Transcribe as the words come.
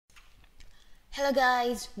Hello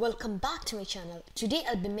guys, welcome back to my channel. Today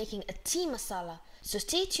I'll be making a tea masala, so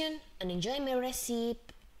stay tuned and enjoy my recipe.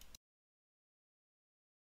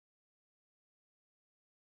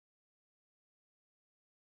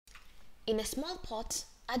 In a small pot,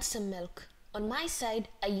 add some milk. On my side,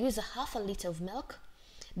 I use a half a liter of milk.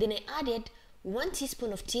 Then I added 1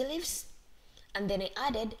 teaspoon of tea leaves, and then I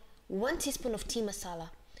added 1 teaspoon of tea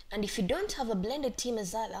masala. And if you don't have a blended tea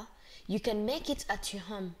masala, you can make it at your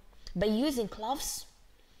home by using cloves,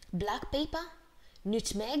 black pepper,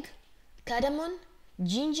 nutmeg, cardamom,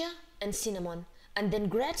 ginger and cinnamon, and then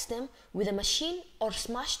grate them with a machine or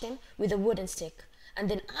smash them with a wooden stick. And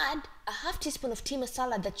then add a half teaspoon of tea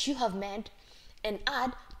masala that you have made and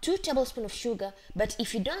add 2 tablespoons of sugar, but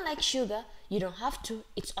if you don't like sugar, you don't have to,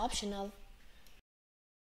 it's optional.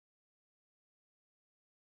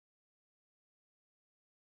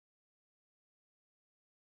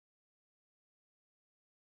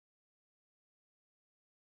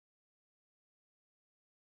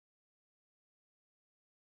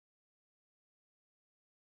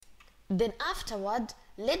 Then afterward,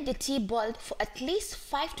 let the tea boil for at least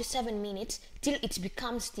 5 to 7 minutes till it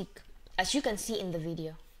becomes thick, as you can see in the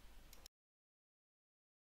video.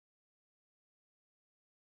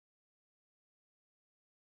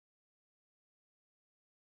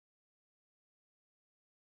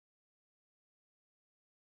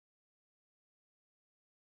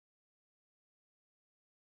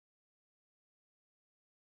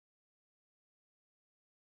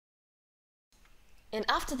 And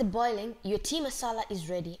after the boiling, your tea masala is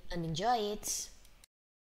ready, and enjoy it.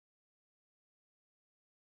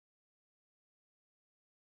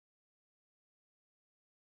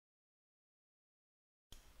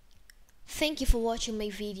 Thank you for watching my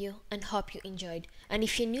video and hope you enjoyed. And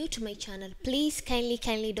if you're new to my channel, please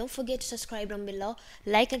kindly don't forget to subscribe down below,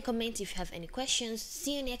 like and comment if you have any questions.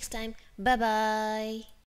 See you next time. Bye bye.